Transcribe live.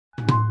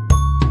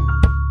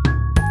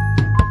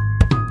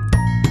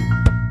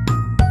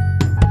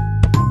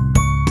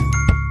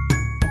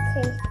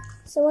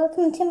So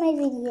welcome to my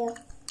video.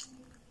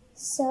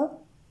 So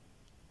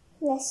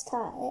let's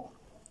start it.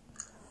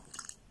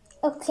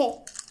 Okay,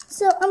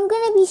 so I'm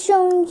gonna be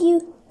showing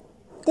you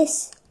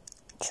this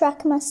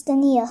Trackmaster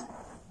Nia.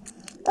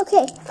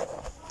 Okay,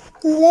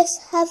 let's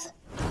have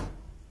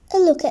a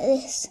look at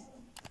this.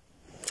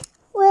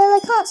 Well, I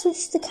can't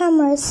switch the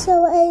cameras,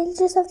 so I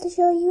just have to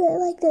show you it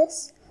like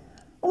this.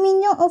 I mean,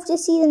 you don't have to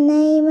see the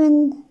name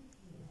and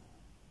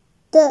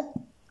the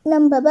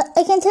number, but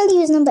I can tell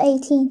you it's number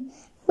 18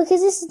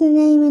 because this is the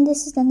name and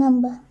this is the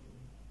number.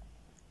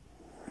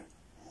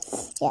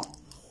 Yeah,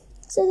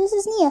 so this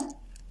is Nia.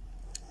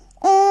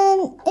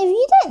 And if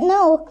you don't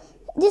know,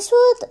 this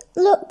would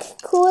look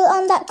cool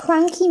on that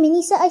cranky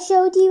mini set I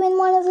showed you in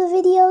one of the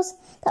videos.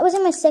 That was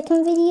in my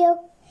second video.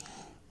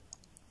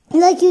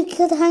 Like, you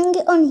could hang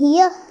it on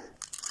here.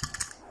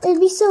 It'd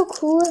be so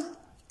cool.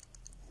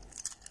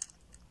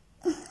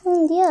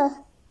 And yeah,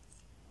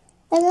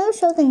 I've never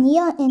showed the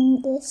Nia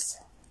in this.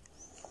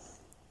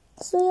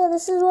 So yeah,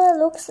 this is what it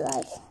looks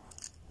like.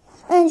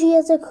 And she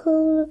has a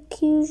cool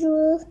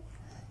casual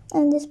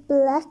and this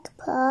black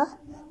part.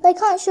 But I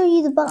can't show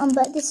you the bottom,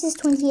 but this is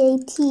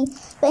 2018.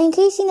 But in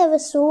case you never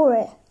saw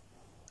it,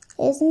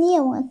 here's the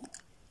Nia one.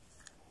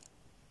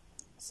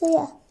 So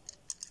yeah.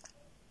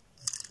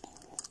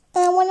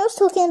 And when I was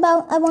talking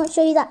about, I won't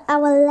show you that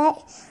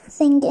owlet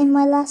thing in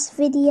my last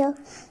video.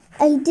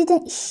 I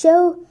didn't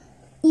show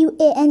you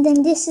it, and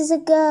then this is a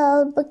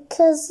girl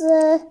because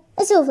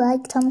I sort of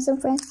like Thomas and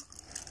Friends.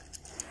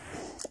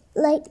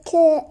 Like,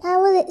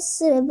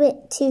 owlet's a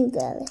bit too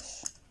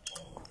girlish.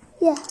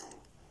 Yeah.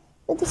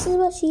 But this is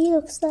what she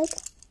looks like.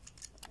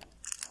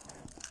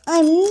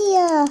 I'm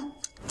Nia.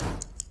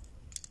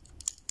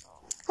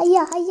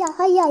 Hiya, hiya,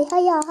 hiya,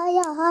 hiya,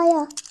 hiya,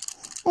 hiya.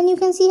 And you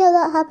can see how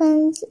that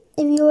happens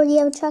if you already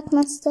have a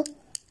Trackmaster.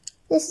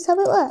 This is how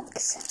it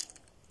works.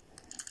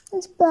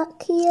 It's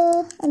black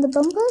here and the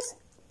bumpers.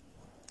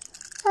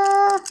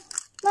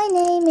 My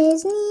name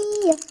is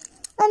Nia.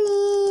 I'm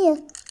Nia.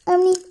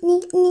 I'm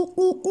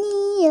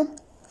Nia.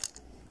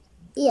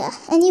 Yeah,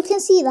 and you can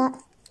see that.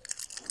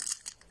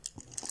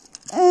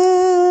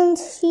 And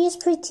she is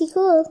pretty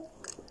cool.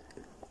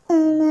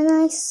 And a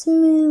nice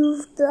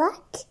smooth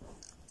black.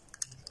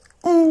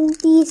 And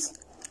these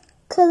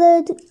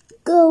coloured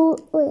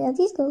gold. Wait, are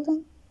these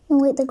golden? No,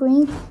 wait, they're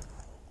green.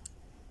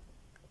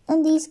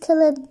 And these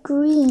coloured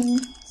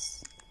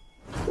greens.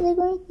 Are they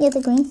green? Yeah,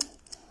 they're green.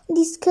 And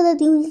these coloured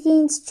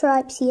green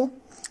stripes here.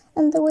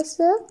 And the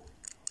whistle.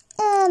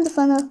 And the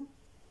funnel.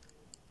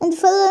 And the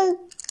funnel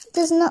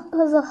does not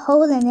have a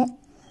hole in it.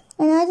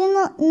 And I do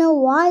not know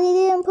why they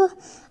didn't put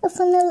a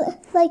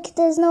funnel, like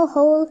there's no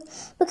hole.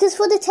 Because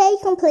for the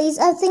take on plates,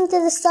 I think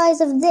they're the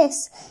size of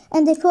this.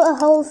 And they put a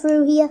hole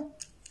through here.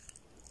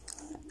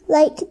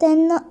 Like, they're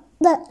not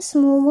that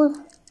small.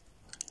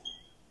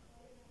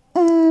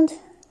 And,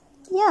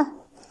 yeah.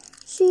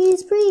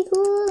 She's pretty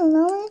cool and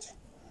orange.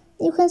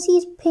 You can see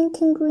it's pink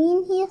and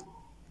green here.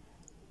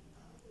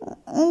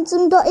 And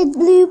some dotted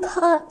blue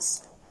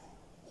parts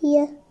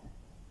here.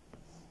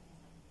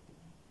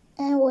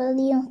 And well,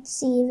 you don't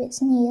see if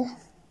it's Nia,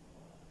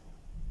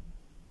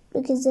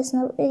 because that's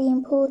not really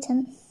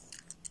important.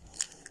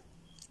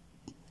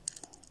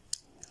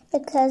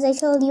 Because I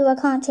told you I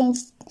can't change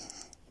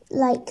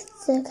like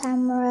the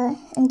camera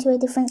into a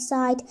different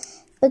side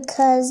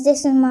because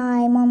this is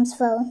my mom's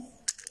phone.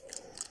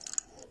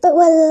 But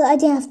well, I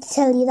didn't have to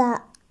tell you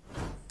that.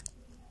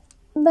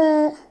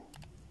 But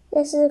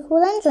this is a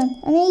cool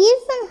engine, and it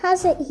even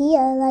has it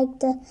here, like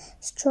the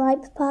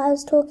stripe part I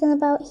was talking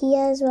about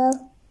here as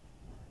well.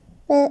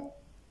 But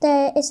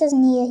there, it says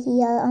Nia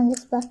here on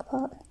this black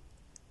part.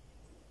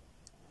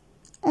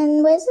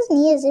 And where it says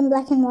Nia is in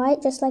black and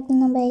white, just like the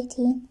number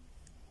 18.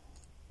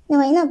 No,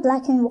 wait, not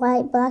black and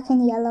white, black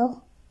and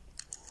yellow.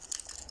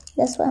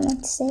 That's what I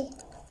meant to say.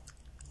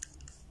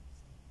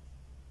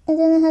 And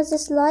then it has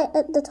this light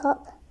at the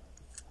top.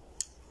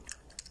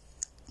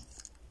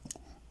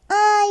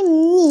 I'm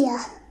Nia.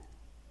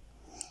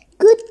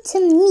 Good to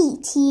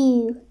meet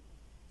you.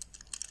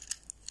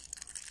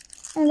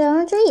 And there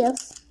are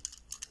wheels.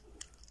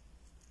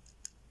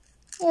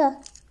 Yeah.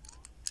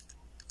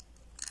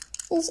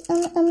 It's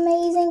an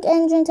amazing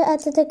engine to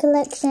add to the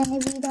collection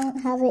if you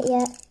don't have it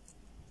yet.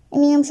 I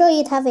mean, I'm sure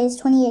you'd have it, it's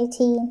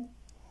 2018.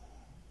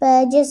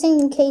 But just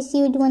in case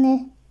you'd want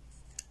to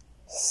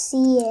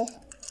see it,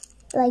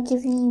 like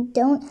if you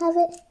don't have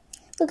it,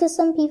 because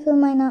some people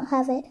might not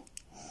have it.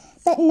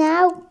 But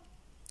now,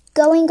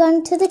 going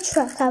on to the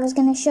truck I was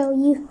going to show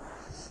you.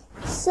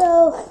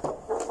 So,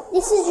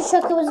 this is the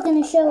truck I was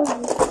going to show you.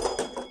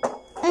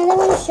 And I'm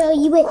going to show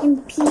you it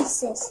in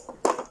pieces.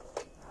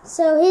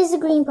 So here's the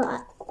green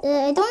part.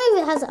 I don't know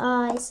if it has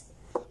eyes.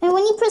 And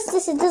when you press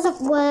this, it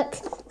doesn't work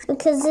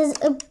because there's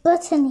a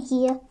button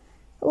here.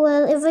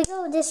 Well, if I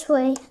go this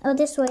way or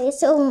this way, it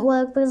still won't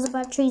work because the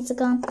batteries are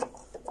gone.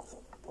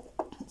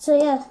 So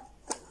yeah.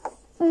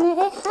 And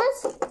it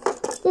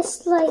has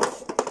this like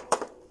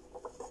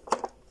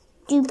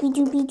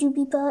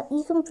doopy part.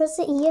 You can press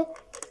it here.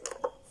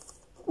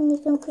 And you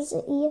can press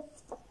it here.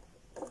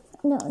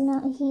 No,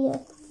 not here.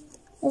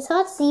 It's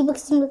hard to see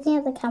because I'm looking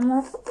at the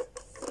camera.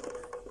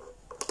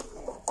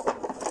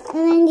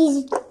 And then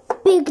these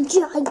big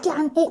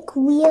gigantic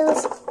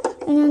wheels.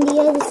 And on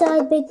the other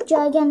side, big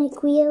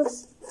gigantic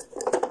wheels.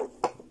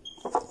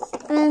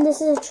 And this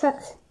is a truck.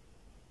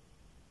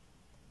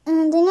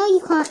 And I know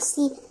you can't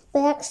see, but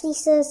it actually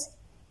says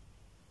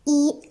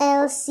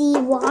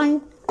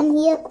ELC1 in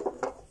here.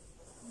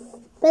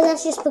 But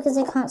that's just because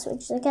I can't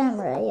switch the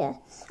camera, yeah.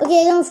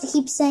 Okay, I don't have to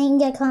keep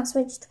saying I can't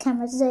switch the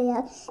camera, so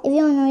yeah. If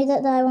you're annoyed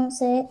at that, I won't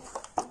say it.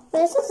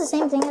 But it says the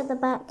same thing at the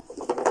back,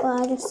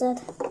 what I just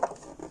said.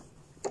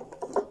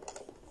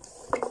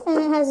 And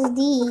it has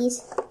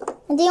these.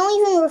 And they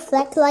don't even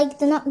reflect light,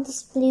 they're not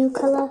this blue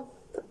colour.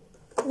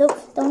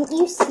 Look, don't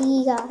you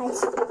see,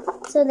 guys?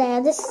 So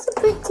there, this is a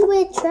pretty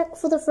weird trick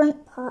for the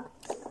front part.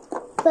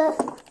 But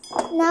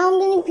now I'm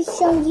going to be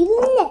showing you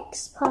the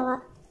next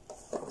part.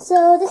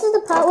 So this is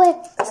the part where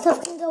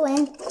stuff can go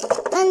in.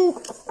 And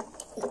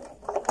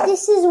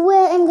this is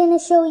where I'm going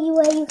to show you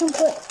where you can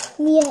put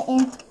Mia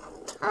in.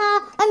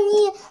 I'm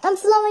here, I'm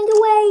flowing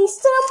away,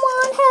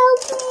 someone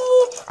help me!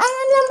 And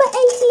I'm number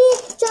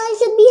 18, so I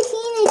should be a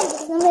teenager,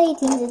 because number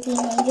 18 is a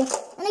teenager.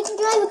 And I can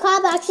drive a car,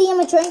 but actually I'm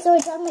a train, so I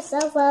drive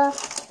myself,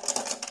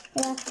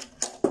 yeah.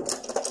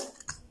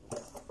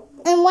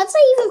 And once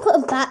I even put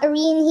a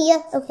battery in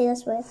here, okay,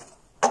 that's weird.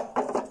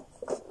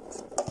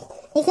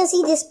 You can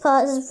see this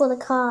part is for the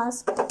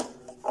cars.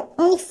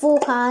 Only 4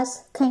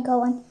 cars can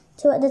go on.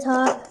 2 at the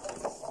top,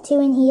 2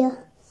 in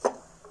here.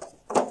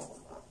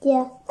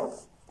 Yeah.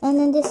 And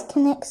then this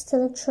connects to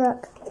the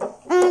truck.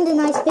 And the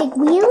nice big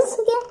wheels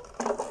again.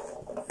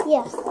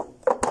 Yeah.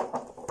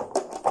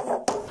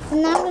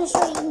 And now I'm going to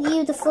show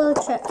you the full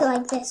truck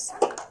like this.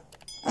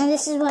 And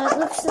this is what it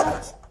looks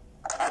like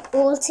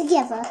all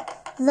together.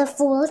 The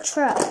full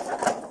truck.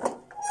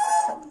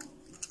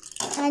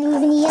 And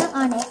even here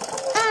on it.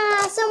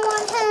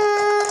 Someone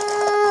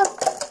help!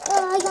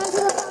 I got to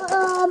the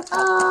bottom.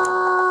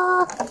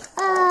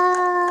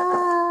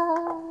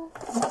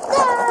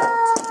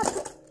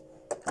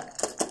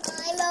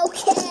 I'm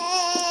okay.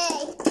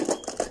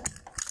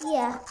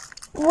 Yeah.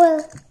 Well,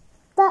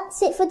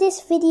 that's it for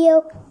this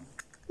video.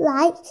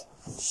 Like,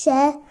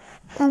 share,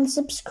 and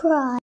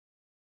subscribe.